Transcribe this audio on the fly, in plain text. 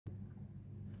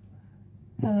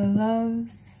Hello,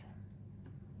 loves.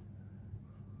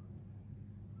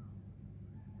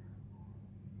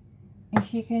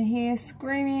 If you can hear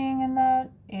screaming and that,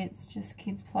 it's just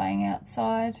kids playing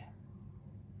outside.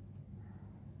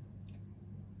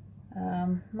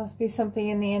 Must be something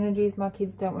in the energies. My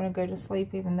kids don't want to go to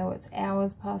sleep even though it's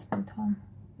hours past bedtime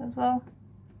as well.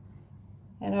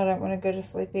 And I don't want to go to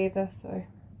sleep either, so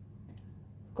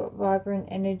I've got vibrant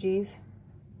energies.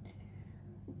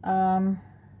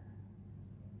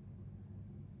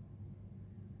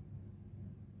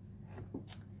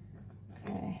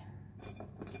 Okay.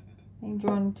 Being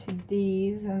drawn to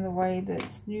these and the way that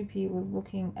Snoopy was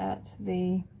looking at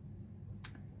the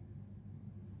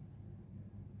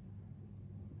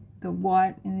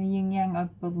white in the yin yang, I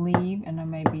believe, and I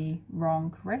may be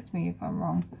wrong, correct me if I'm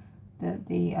wrong, that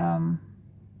the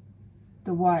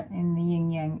white in the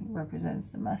yin yang represents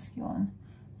the masculine.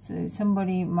 So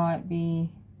somebody might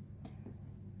be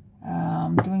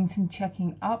doing some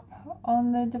checking up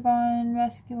on the divine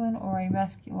masculine or a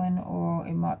masculine, or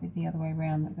it might be the other way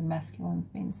around, that the masculine's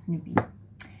been Snoopy.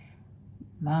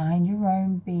 Mind your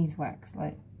own beeswax.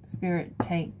 Let spirit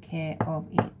take care of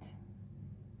it.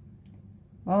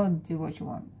 Well, do what you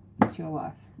want. It's your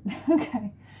life.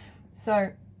 Okay. So,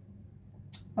 I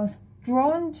was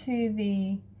drawn to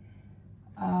the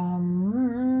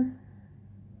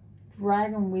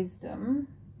Dragon Wisdom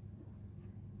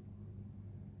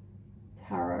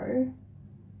Tarot.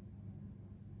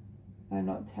 Oh,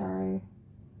 not Tarot.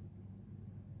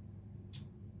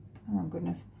 Oh my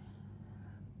goodness.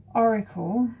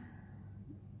 Oracle.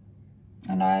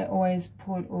 And I always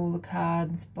put all the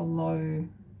cards below,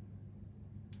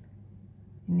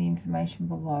 in the information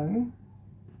below.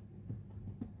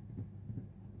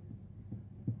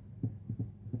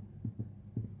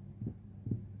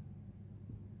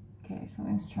 Okay,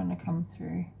 something's trying to come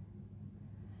through.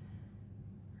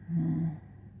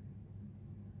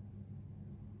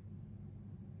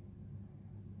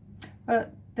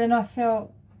 But then I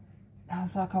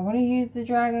was like, I want to use the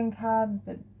dragon cards,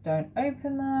 but don't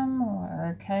open them.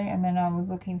 Or, okay, and then I was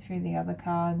looking through the other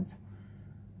cards,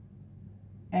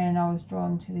 and I was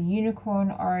drawn to the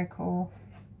Unicorn Oracle.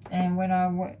 And when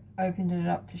I opened it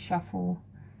up to shuffle,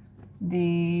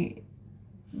 the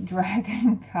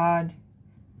Dragon card,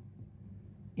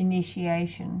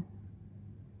 Initiation,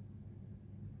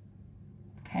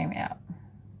 came out.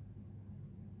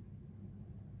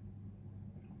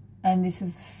 And this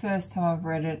is the first time I've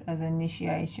read it as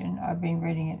Initiation. I've been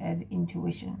reading it as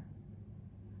Intuition.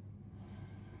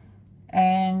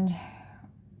 And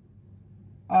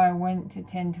I went to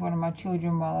tend to one of my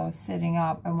children while I was setting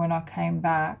up, and when I came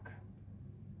back,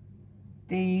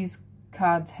 these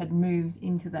cards had moved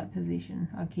into that position.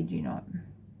 I kid you not.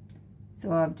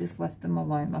 So I've just left them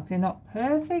alone. Like, they're not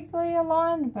perfectly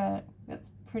aligned, but that's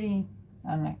pretty,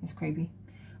 I don't know, it's creepy.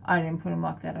 I didn't put them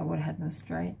like that. I would have had them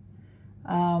straight.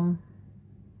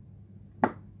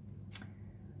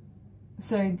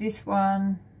 So this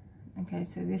one, okay,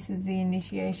 so this is the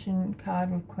Initiation card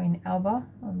with Queen Alba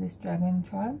of this dragon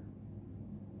tribe.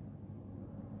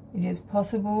 It is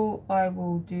possible I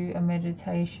will do a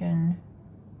meditation.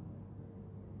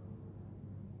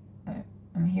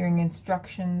 I'm hearing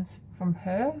instructions from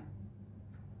her.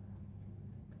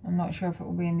 I'm not sure if it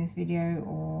will be in this video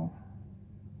or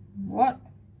what.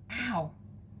 Ow!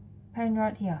 Pain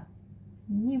right here.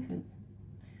 Yeepers.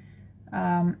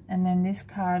 And then this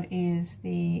card is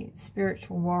the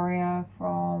Spiritual Warrior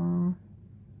from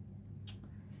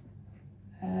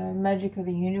Magic of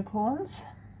the Unicorns.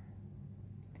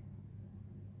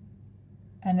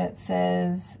 And it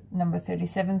says, number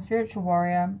 37, Spiritual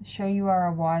Warrior, show you are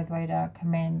a wise leader,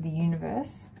 command the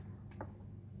universe.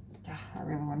 Ugh, I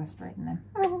really want to straighten them.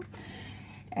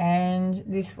 And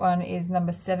this one is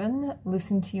number 7,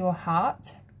 listen to your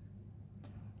heart.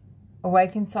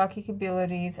 Awaken psychic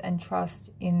abilities and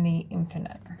trust in the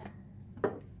infinite.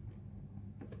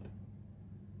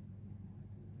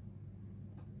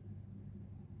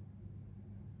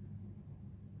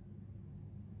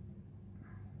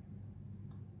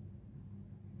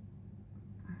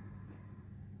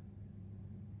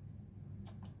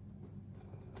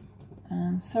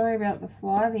 Sorry about the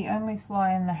fly, the only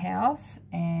fly in the house,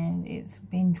 and it's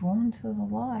been drawn to the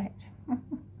light.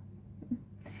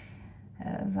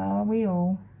 As are we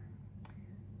all.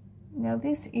 Now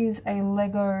this is a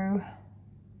Lego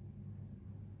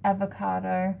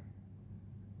avocado.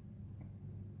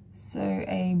 So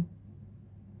a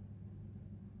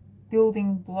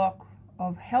building block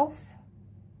of health.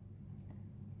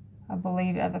 I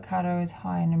believe avocado is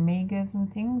high in omegas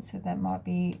and things, so that might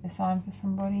be a sign for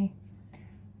somebody.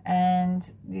 And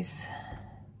this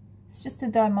It's just a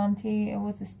diamante. It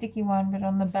was a sticky one, but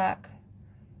on the back,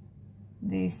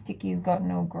 the sticky's gotten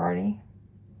all grotty.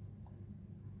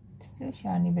 Still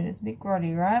shiny, but it's a bit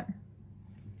grotty, right?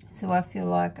 So I feel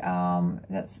like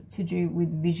that's to do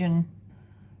with vision.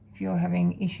 If you're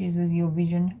having issues with your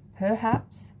vision,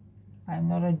 perhaps, I'm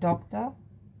not a doctor,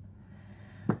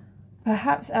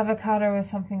 perhaps avocado is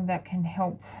something that can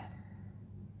help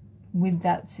with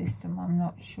that system. I'm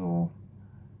not sure.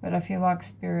 But I feel like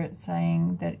Spirit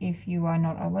saying that if you are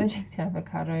not allergic to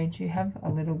avocado, to have a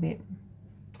little bit.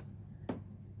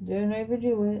 Don't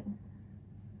overdo it.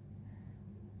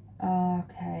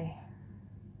 Okay.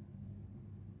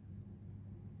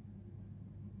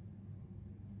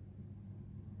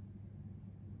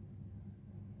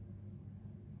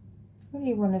 What do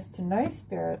you want us to know,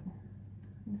 Spirit?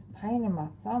 This pain in my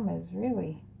thumb is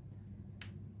really...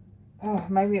 Oh,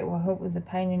 maybe it will help with the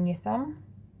pain in your thumb.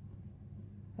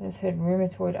 I just heard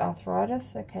rheumatoid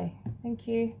arthritis. Okay, thank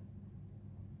you.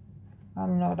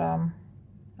 I'm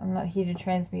not here to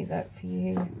transmute that for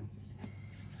you.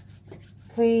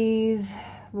 Please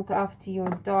look after your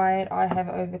diet. I have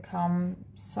overcome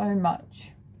so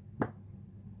much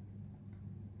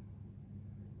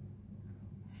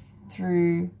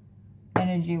through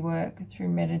energy work, through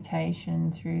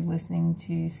meditation, through listening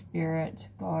to Spirit,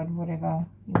 God, whatever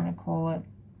you want to call it,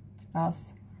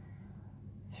 us,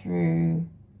 through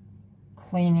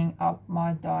cleaning up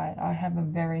my diet. I have a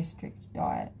very strict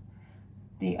diet.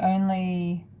 The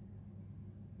only,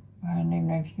 I don't even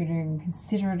know if you could even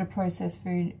consider it a processed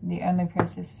food, the only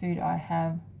processed food I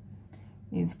have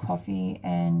is coffee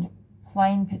and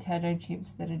plain potato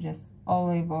chips that are just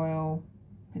olive oil,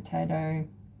 potato,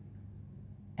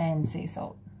 and sea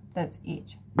salt. That's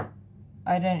it.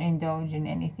 I don't indulge in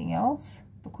anything else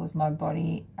because my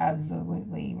body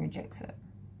absolutely rejects it.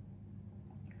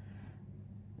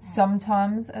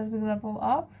 Sometimes as we level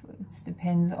up, it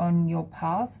depends on your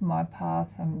path. My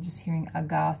path, I'm just hearing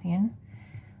Agarthian,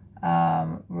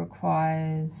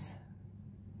 requires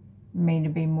me to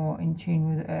be more in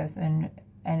tune with earth and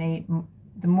eat.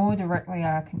 The more directly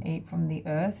I can eat from the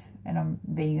earth, and I'm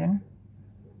vegan,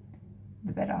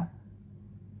 the better.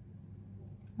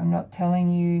 I'm not telling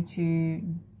you to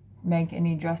make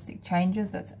any drastic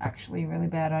changes. That's actually a really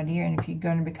bad idea. And if you're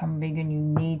going to become vegan, you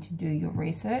need to do your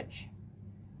research.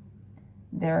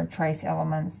 There are trace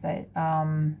elements that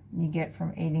you get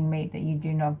from eating meat that you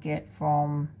do not get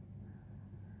from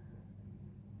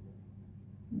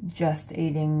just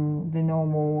eating the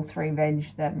normal 3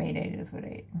 veg that meat eaters would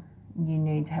eat. You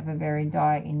need to have a varied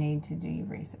diet. You need to do your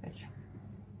research.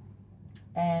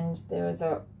 And there is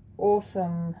an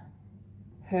awesome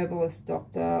herbalist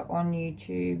doctor on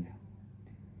YouTube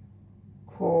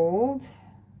called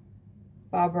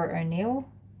Barbara O'Neill.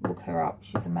 Look her up.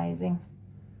 She's amazing.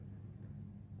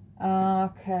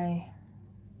 Okay,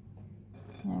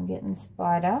 now I'm getting the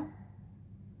spider.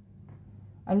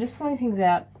 I'm just pulling things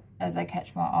out as they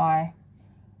catch my eye.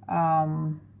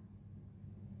 I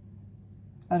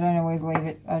don't always leave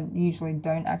it, I usually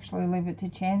don't actually leave it to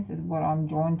chance, is what I'm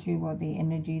drawn to, what the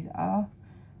energies are.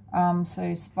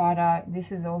 So spider,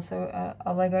 this is also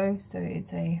a Lego, so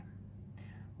it's a,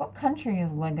 what country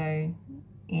is Lego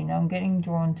in? I'm getting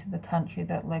drawn to the country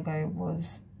that Lego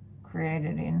was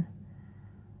created in.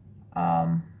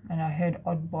 And I heard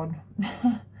odd bod.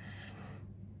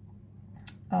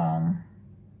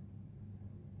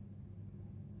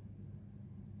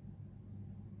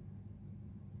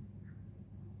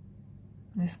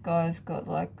 This guy's got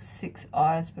like 6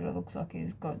 eyes, but it looks like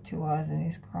he's got 2 eyes and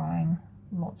he's crying.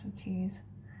 Lots of tears.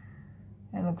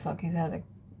 It looks like he's had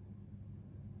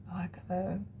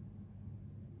a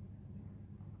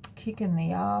kick in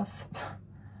the ass.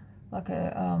 Like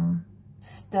a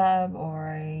stab or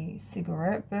a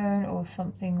cigarette burn or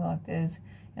something like this.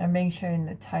 And I'm being shown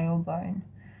the tailbone.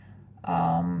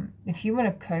 If you want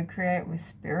to co-create with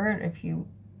Spirit, if you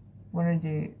want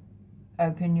to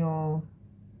open your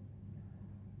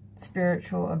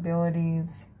spiritual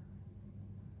abilities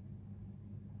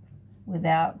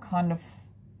without kind of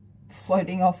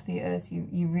floating off the earth,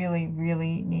 you really,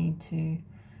 really need to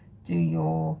do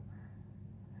your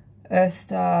Earth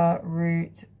Star,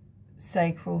 Root,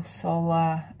 Sacral,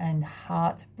 Solar, and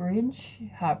Heart Bridge.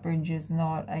 Heart Bridge is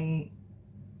not a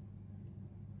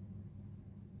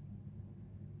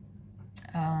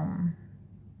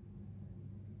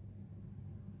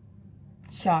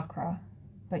chakra,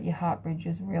 but your heart bridge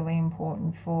is really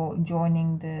important for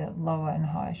joining the lower and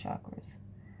higher chakras.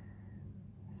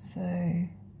 So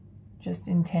just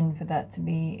intend for that to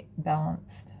be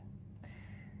balanced.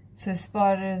 So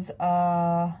spiders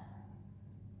are,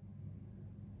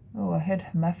 oh, I heard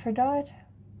hermaphrodite.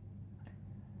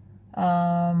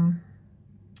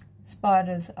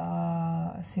 Spiders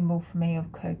are a symbol for me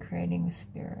of co-creating with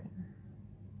spirit.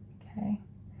 Okay.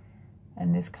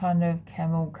 And this kind of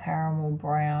camel caramel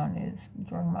brown is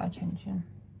drawing my attention.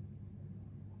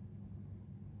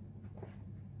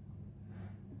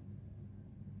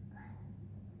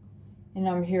 And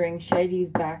I'm hearing Shady's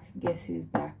back. Guess who's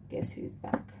back? Guess who's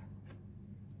back?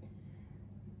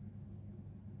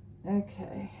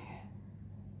 Okay.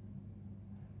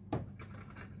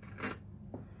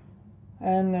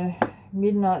 And the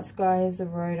midnight sky is the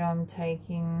road I'm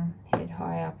taking. Head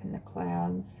high up in the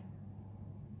clouds.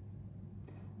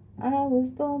 I was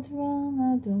born to run.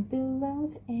 I don't belong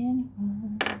to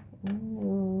anyone.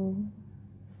 Ooh.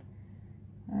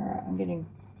 Alright, I'm getting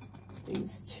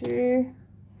these two.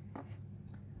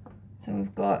 So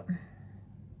we've got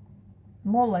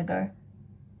more Lego,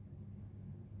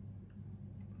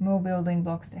 more building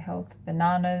blocks to health,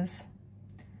 bananas,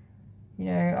 you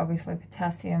know, obviously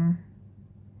potassium.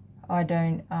 I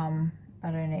don't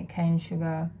eat cane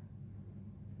sugar,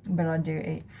 but I do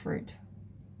eat fruit,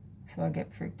 so I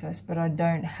get fructose, but I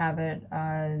don't have it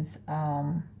as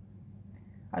I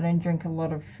don't drink a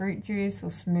lot of fruit juice or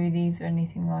smoothies or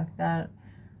anything like that.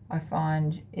 I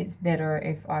find it's better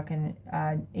if I can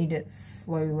eat it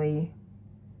slowly,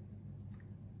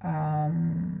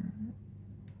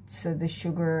 so the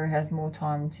sugar has more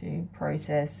time to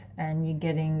process, and you're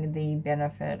getting the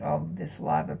benefit of the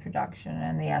saliva production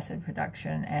and the acid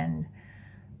production and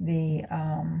the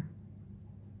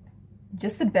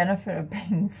just the benefit of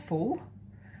being full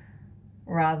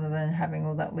rather than having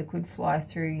all that liquid fly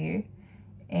through you.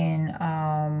 And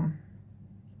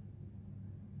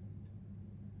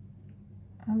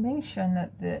I'm being shown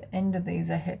that the end of these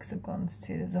are hexagons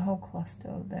too. There's a whole cluster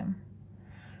of them.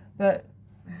 But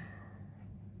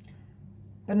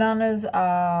bananas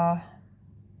are...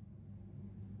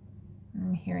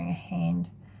 I'm hearing a hand.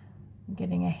 I'm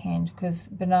getting a hand because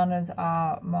bananas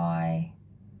are my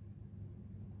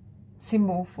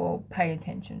symbol for pay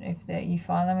attention. If you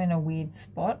find them in a weird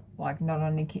spot, like not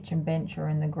on your kitchen bench or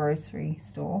in the grocery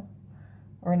store,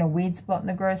 or in a weird spot in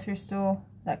the grocery store,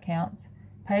 that counts.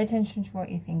 Pay attention to what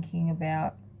you're thinking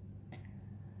about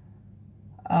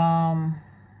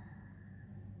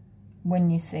when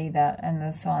you see that and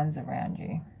the signs around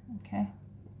you. Okay.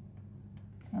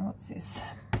 And what's this?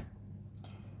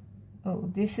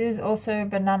 Oh, this is also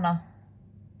banana,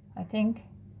 I think.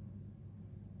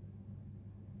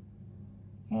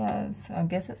 Yes, I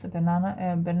guess it's a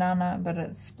banana, but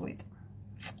it's split.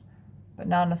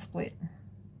 Banana split.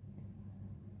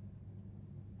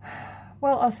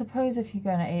 Well, I suppose if you're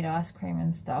going to eat ice cream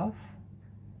and stuff,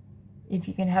 if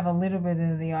you can have a little bit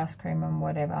of the ice cream and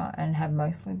whatever and have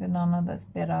mostly banana, that's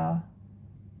better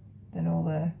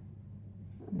than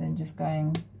than just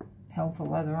going hell for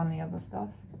leather on the other stuff.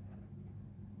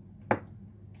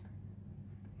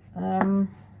 I'm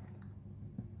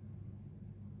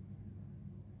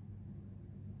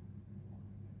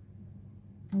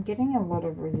getting a lot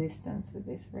of resistance with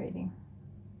this reading.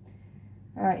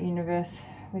 Alright, universe,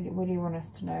 what do you want us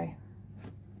to know?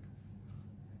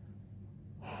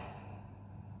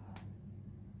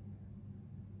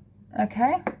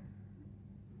 Okay,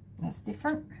 that's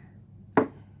different.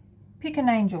 Pick an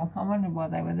angel. I wondered why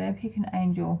they were there. Pick an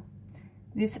angel.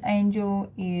 This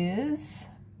angel is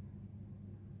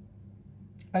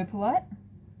opalite.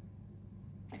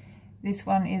 This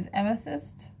one is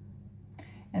amethyst.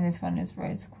 And this one is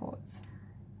rose quartz.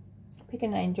 Pick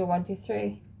an angel, 1, 2,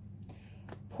 3.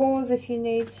 Pause if you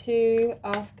need to.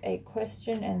 Ask a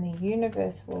question and the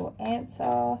universe will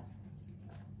answer.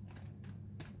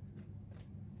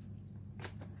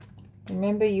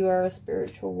 Remember, you are a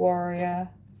spiritual warrior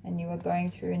and you are going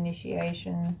through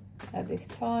initiation at this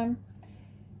time.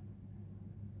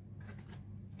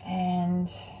 And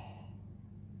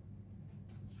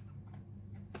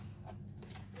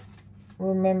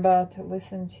remember to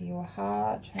listen to your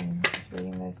heart. I'm just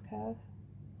reading those cards.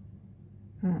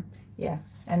 Yeah,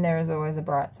 and there is always a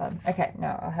bright side. Okay,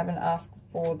 no, I haven't asked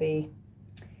for the...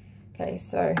 Okay,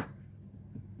 so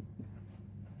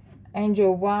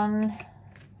Angel 1,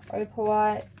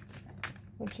 opalite,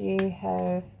 what do you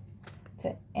have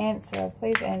to answer?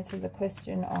 Please answer the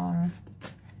question on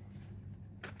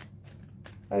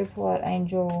opalite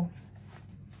angel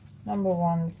number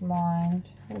 1's mind.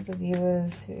 All the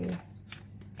viewers who...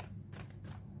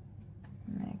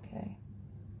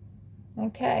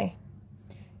 Okay,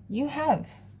 you have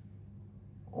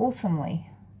awesomely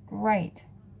great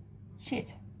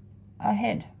shit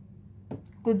ahead.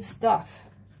 Good stuff.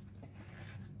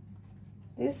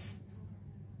 This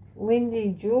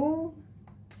Lyndy Jewell,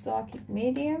 psychic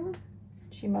medium,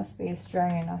 she must be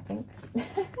Australian, I think.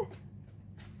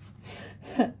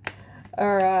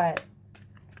 Alright.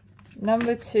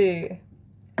 Number 2.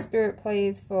 Spirit,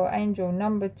 please, for angel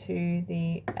number 2,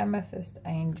 the amethyst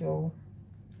angel.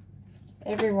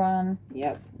 Everyone.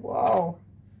 Yep. Whoa.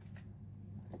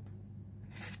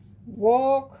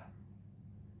 Walk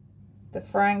the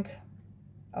Frank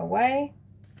away.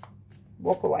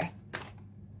 Walk away.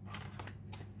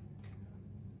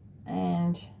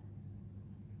 And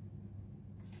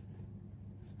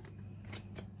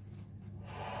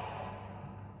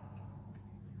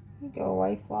go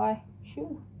away, fly.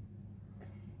 Shoo.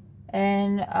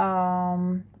 And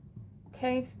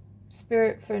okay,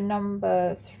 spirit for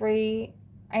number 3,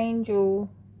 angel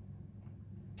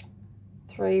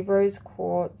 3, rose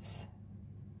quartz.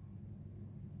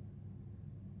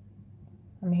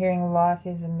 I'm hearing life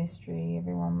is a mystery.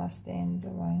 Everyone must stand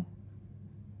alone.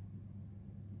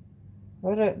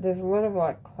 There's a lot of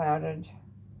like clouded.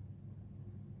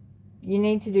 You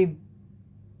need to do.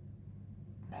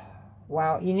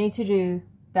 Wow, you need to do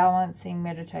balancing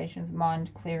meditations,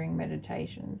 mind clearing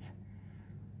meditations.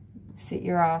 Sit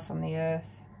your ass on the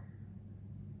earth.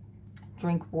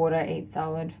 Drink water, eat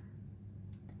salad.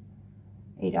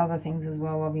 Eat other things as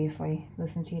well, obviously.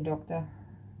 Listen to your doctor.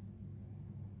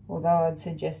 Although I'd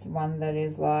suggest one that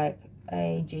is like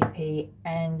a GP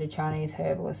and a Chinese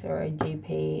herbalist, or a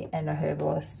GP and a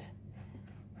herbalist.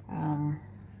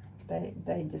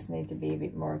 They just need to be a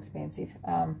bit more expensive.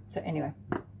 So anyway.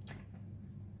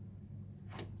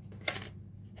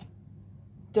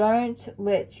 Don't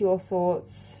let your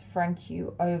thoughts frank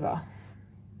you over.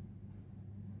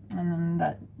 And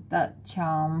then that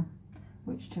charm,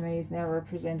 which to me is now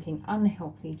representing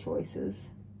unhealthy choices,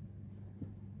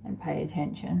 and pay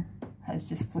attention, has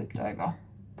just flipped over.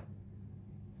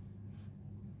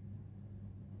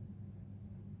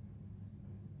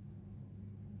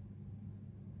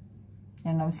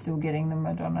 And I'm still getting the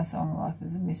Madonna song, Life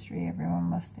is a Mystery, Everyone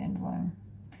Must Stand Alone.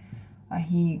 I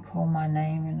hear you call my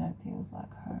name and it feels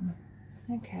like home.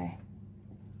 Okay.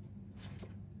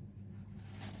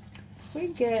 We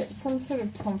get some sort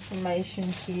of confirmation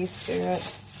here, Spirit,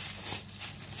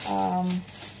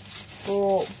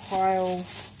 for pile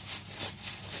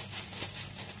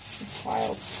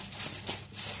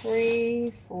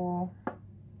 3 for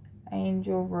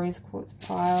angel rose quartz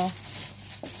pile.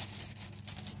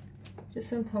 Just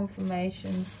some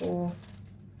confirmation for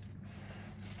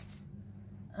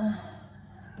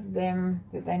them,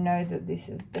 that they know that this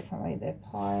is definitely their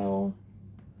pile,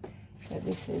 that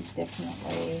this is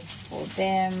definitely for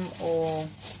them, or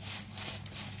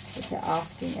if they're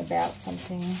asking about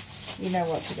something, you know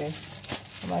what to do.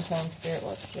 Am I telling Spirit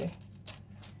what to do?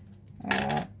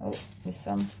 Alright, oh, missed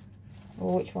some.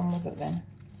 Or which one was it then?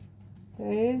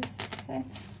 Those, okay.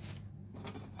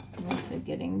 I'm also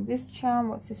getting this charm.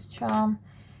 What's this charm?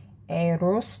 A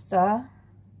rosta.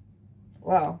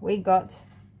 Wow, we got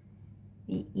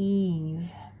the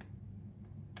E's.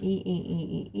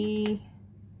 E.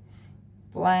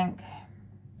 Blank.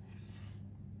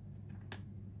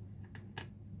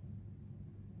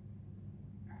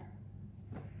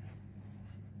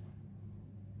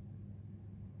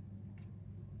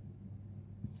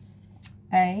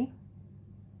 A.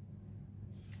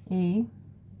 E.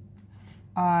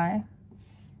 I.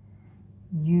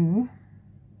 U.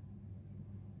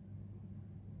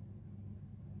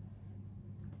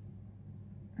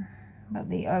 But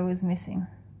the O is missing.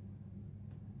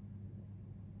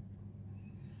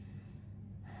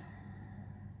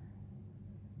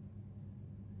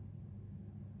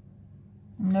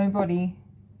 Nobody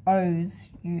owes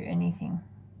you anything.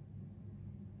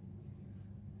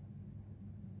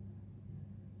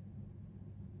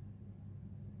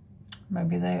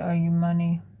 Maybe they owe you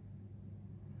money.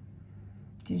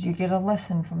 Did you get a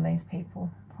lesson from these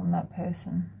people, from that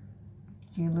person?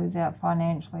 Did you lose out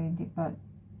financially? But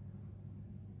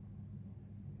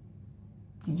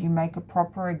did you make a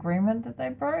proper agreement that they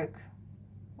broke?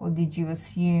 Or did you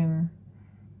assume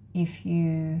if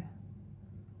you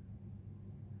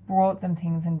brought them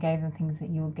things and gave them things that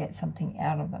you would get something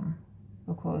out of them?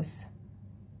 Because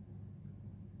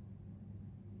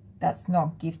that's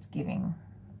not gift giving.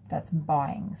 That's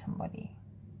buying somebody.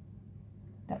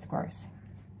 That's gross.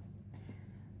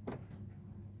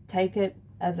 Take it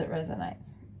as it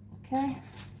resonates. Okay.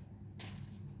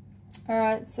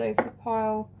 Alright, so for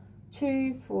pile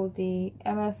 2 for the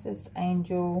amethyst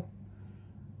angel,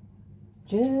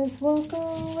 just walk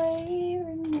away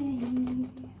from me.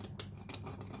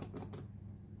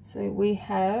 So we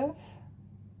have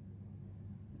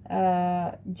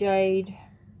jade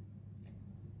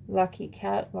lucky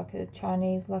cat, like a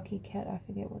Chinese lucky cat. I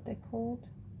forget what they're called.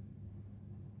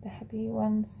 The happy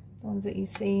ones, the ones that you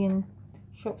see in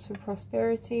shops for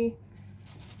prosperity.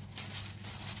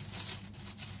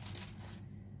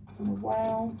 and a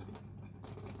whale.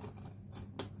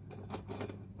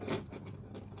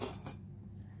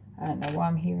 I don't know why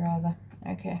I'm here either.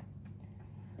 Okay.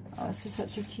 Oh, this is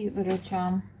such a cute little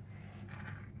charm.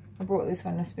 I brought this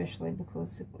one especially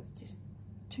because it was just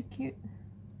too cute.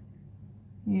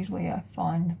 Usually I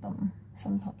find them.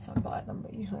 Sometimes I buy them,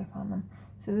 but usually I find them.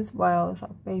 So this whale is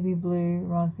like baby blue.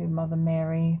 Reminds me of Mother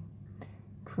Mary.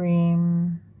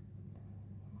 Cream.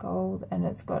 Gold. And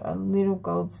it's got a little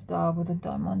gold star with a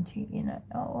diamante in it.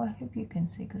 Oh, I hope you can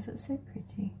see because it's so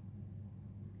pretty.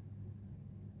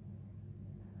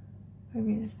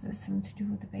 Maybe this has something to do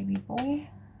with the baby boy.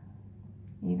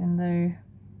 Even though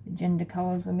the gender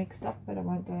colours were mixed up, but I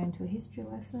won't go into a history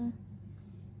lesson.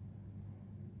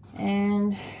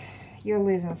 And you're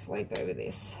losing sleep over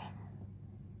this.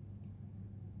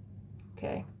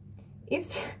 Okay.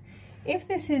 If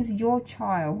this is your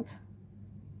child,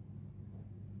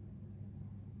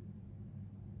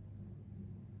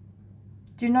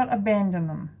 do not abandon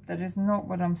them. That is not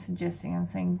what I'm suggesting. I'm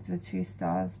saying the 2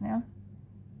 stars now.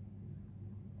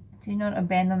 Do not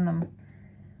abandon them.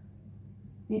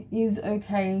 It is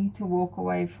okay to walk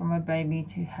away from a baby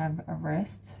to have a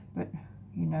rest, but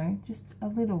you know, just a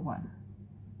little one.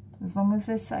 As long as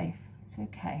they're safe, it's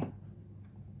okay.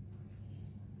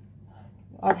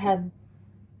 I had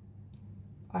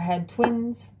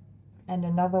twins and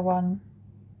another one,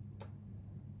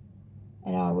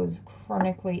 and I was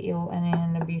chronically ill and in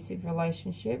an abusive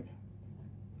relationship,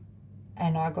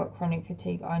 and I got chronic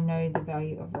fatigue. I know the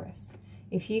value of rest.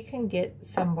 If you can get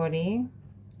somebody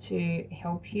to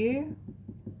help you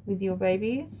with your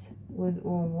babies, with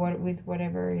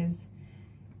whatever is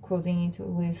causing you to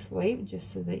lose sleep,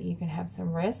 just so that you can have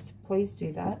some rest, please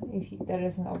do that. If that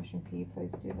is an option for you,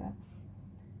 please do that.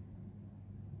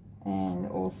 And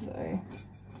also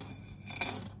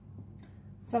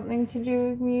something to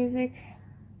do with music.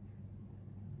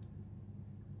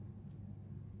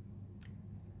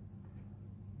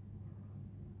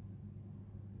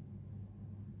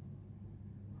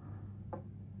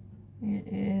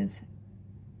 It is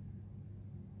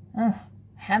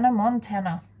Hannah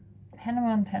Montana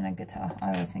guitar.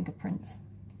 I always think of Prince.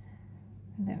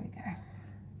 There we go.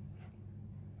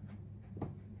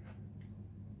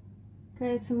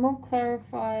 Okay, some more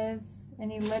clarifiers.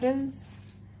 Any letters?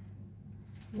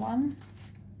 1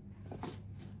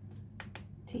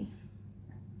 T.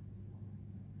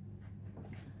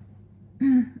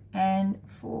 And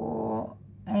for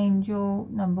angel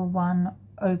number 1,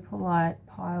 opalite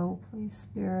pile, please,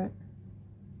 Spirit.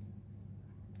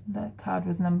 That card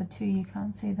was number 2. You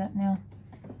can't see that now.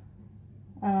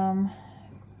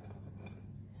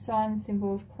 Sign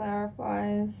symbols,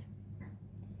 clarifiers.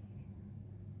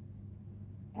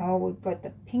 Oh, we've got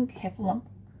the pink heffalump,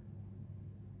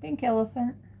 pink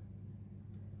elephant,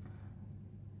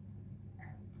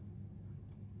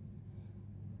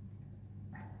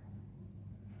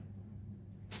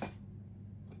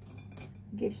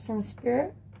 gift from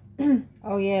Spirit.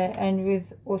 Oh yeah, and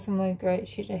with awesomely great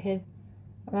shit ahead.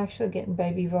 I'm actually getting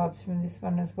baby vibes from this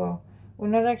one as well. Well,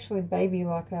 not actually baby,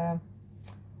 like a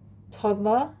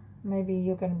toddler. Maybe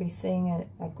you're going to be seeing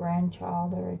a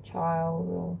grandchild or a child,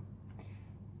 or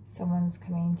someone's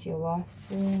coming into your life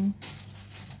soon.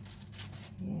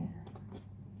 Yeah.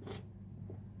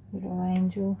 Little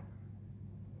angel.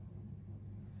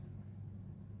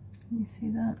 Can you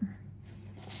see that?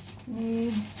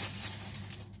 Need.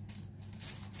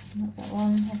 Not that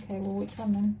one. Okay, well, which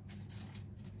one then?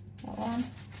 That one?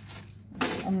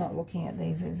 I'm not looking at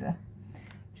these. These are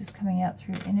just coming out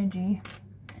through energy.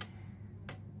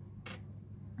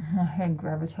 I heard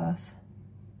gravitas.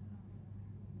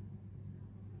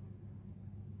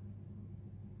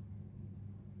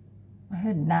 I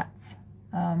heard gnats.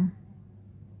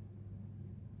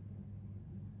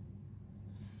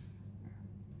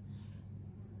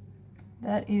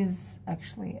 That is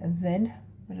actually a Z,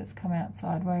 but it's come out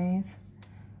sideways.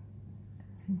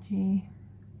 It's a G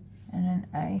and an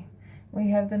A.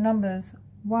 We have the numbers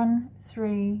 1,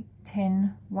 3,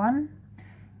 10, 1.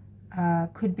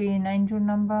 Could be an angel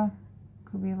number,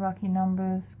 could be lucky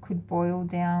numbers, could boil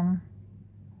down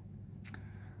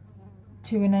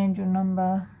to an angel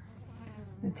number.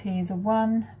 The T is a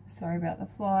 1. Sorry about the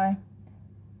fly.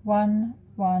 1,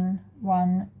 1,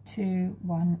 1, 2,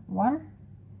 1, 1.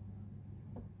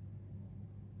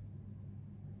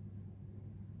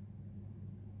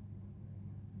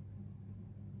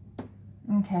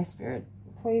 Okay, Spirit,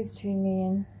 please tune me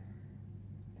in.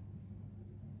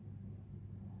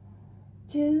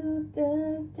 Do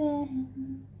the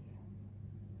dance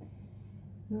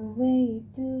the way you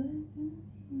do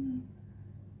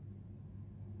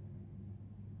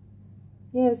it.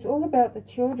 Yeah, it's all about the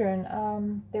children.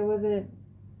 There were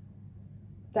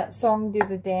that song, Do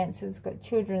the Dancers, got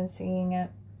children singing it.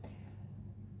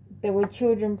 There were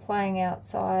children playing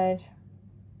outside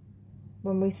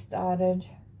when we started.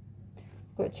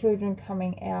 Got children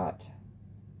coming out.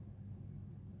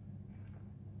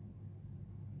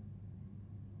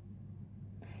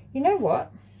 You know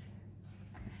what?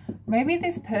 Maybe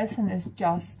this person is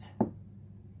just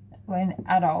an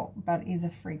adult but is a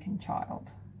freaking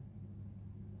child.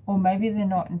 Or maybe they're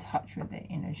not in touch with their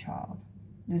inner child.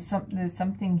 There's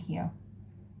something here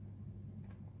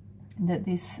that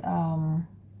this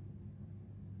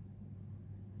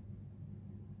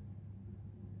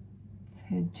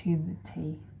to the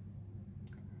T.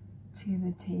 To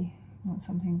the T. Want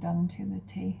something done to the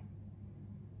T.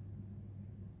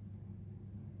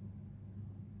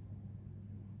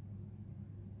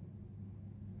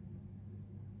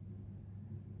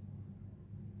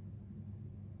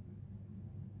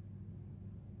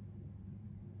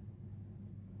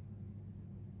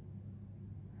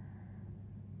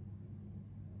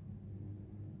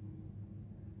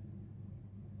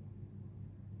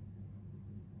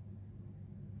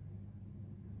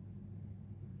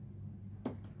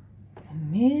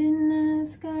 Midnight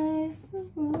skies, the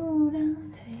road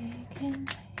I'm taking,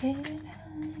 head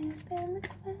high up in the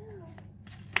clouds.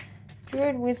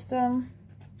 Druid wisdom.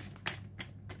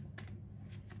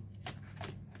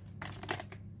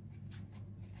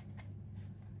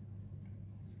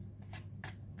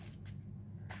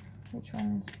 Which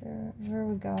one, Spirit? Where are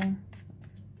we going?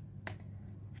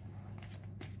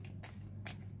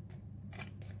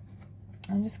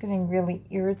 I'm just getting really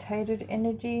irritated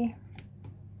energy.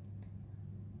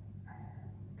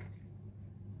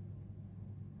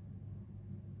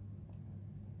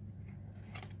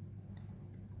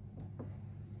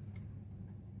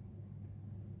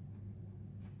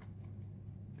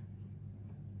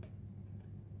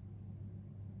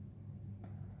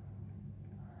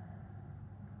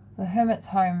 The Hermit's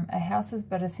Home. A house is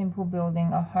but a simple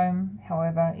building. A home,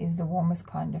 however, is the warmest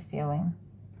kind of feeling.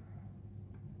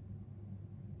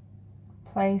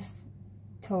 Place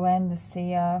to land the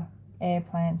seer, air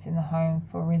plants in the home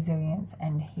for resilience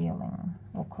and healing.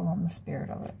 We'll call on the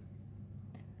spirit of it.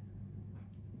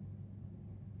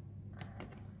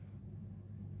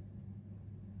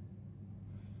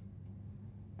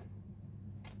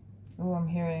 Oh, I'm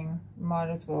hearing might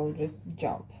as well just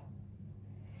jump.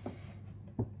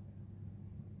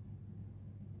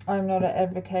 I'm not an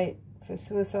advocate for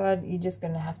suicide. You're just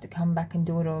going to have to come back and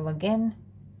do it all again.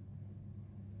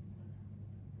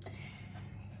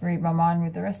 Read my mind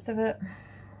with the rest of it.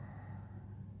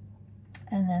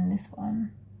 And then this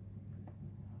one.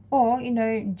 Or, you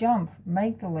know, jump,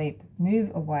 make the leap,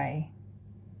 move away.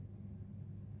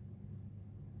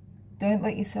 Don't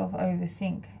let yourself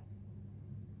overthink.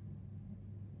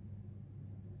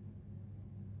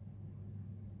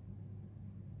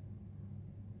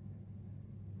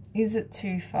 Is it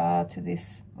too far to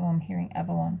this? Oh, I'm hearing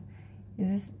Avalon.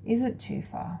 Is it too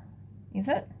far? Is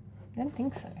it? I don't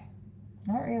think so.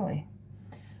 Not really.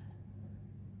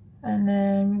 And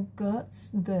then we've got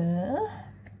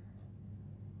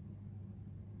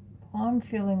I'm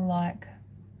feeling like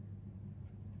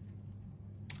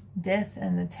Death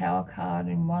and the Tower card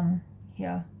in one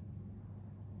here.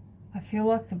 I feel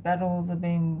like the battles are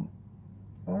being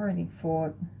already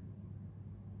fought.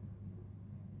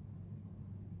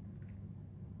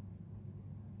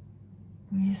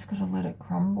 You just gotta let it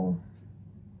crumble.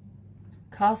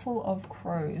 Castle of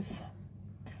Crows.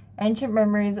 Ancient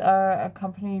memories are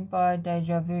accompanied by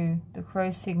deja vu. The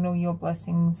crows signal your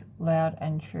blessings loud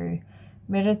and true.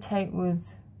 Meditate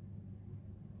with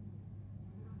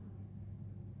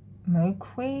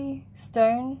Moqui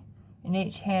stone in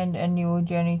each hand and you will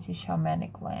journey to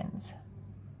shamanic lands.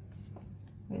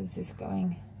 Where's this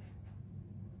going?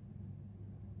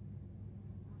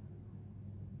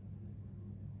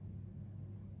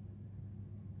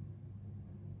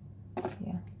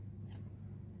 Yeah.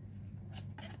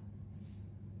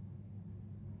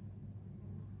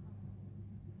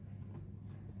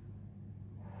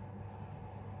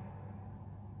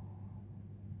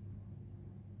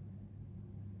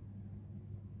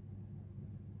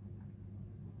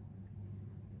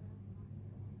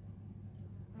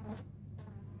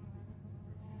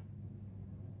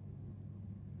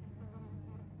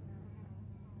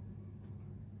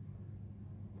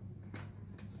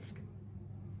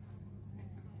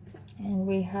 And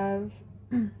we have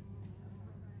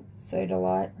Soda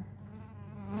Light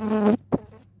for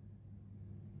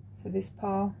this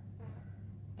pile.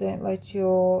 Don't let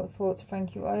your thoughts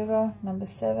frank you over. Number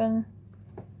 7,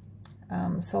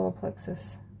 solar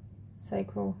plexus,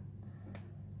 sacral.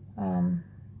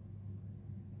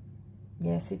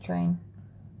 Yeah, citrine,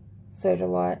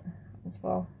 sodalite as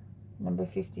well, number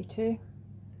 52.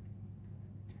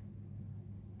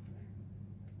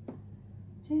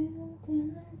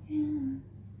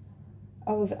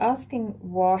 I was asking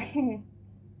why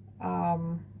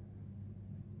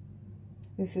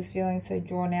this is feeling so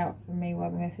drawn out for me, why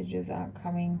the messages aren't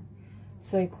coming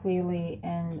so clearly,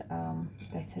 and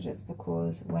they said it's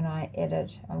because when I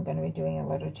edit I'm going to be doing a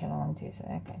lot of channeling too, so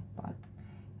okay, fine.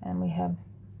 And we have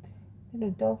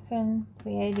little dolphin,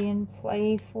 Pleiadian,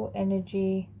 playful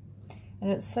energy,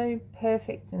 and it's so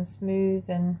perfect and smooth,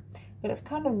 and but it's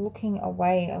kind of looking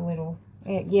away a little.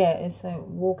 Yeah, it's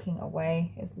walking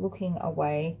away, it's looking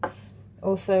away.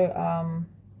 Also,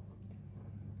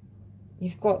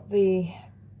 you've got the,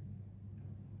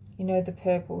 you know, the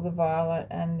purple, the violet,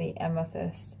 and the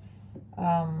amethyst.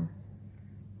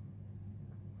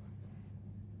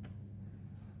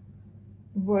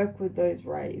 Work with those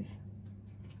rays.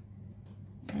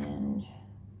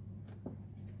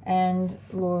 And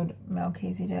Lord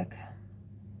Melchizedek.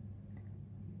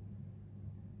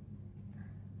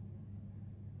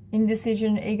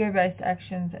 Indecision, ego-based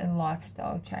actions, and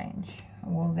lifestyle change.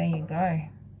 Well, there you go.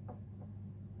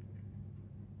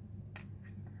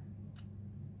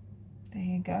 There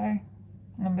you go.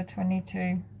 Number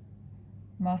 22.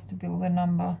 Master Builder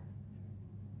number.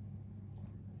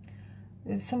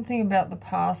 There's something about the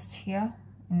past here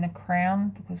in the crown,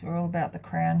 because we're all about the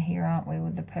crown here, aren't we?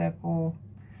 With the purple,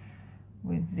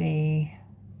 with the...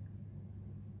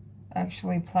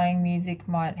 Actually, playing music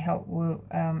might help.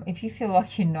 If you feel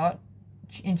like you're not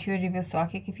intuitive or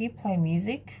psychic, if you play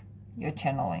music, you're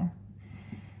channeling.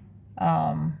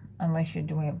 Unless you're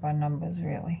doing it by numbers,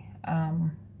 really.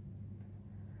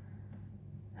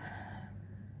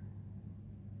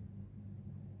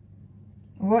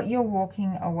 What you're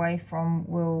walking away from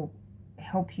will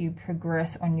help you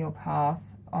progress on your path,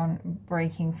 on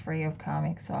breaking free of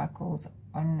karmic cycles,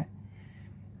 on...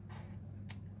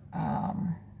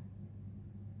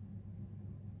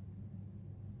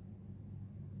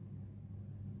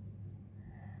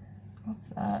 what's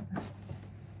that?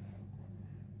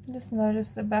 Just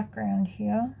notice the background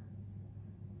here.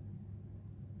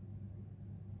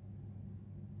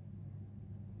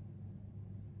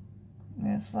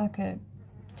 It's like a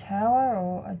tower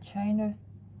or a chain of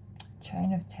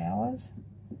towers.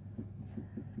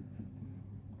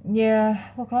 Yeah,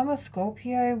 look, I'm a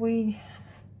Scorpio.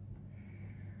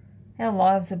 Our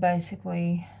lives are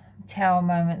basically tower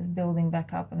moments, building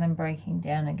back up and then breaking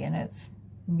down again. It's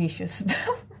vicious.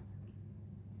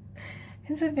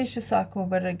 It's a vicious cycle,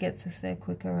 but it gets us there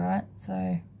quicker, right?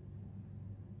 So,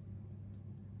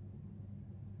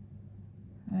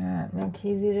 alright,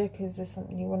 Melchizedek, is there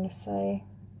something you want to say?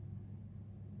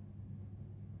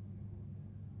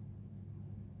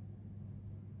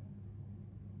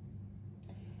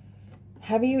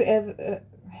 Have you ever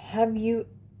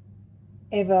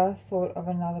thought of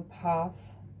another path?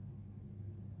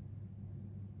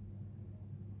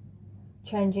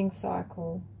 Changing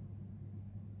cycle.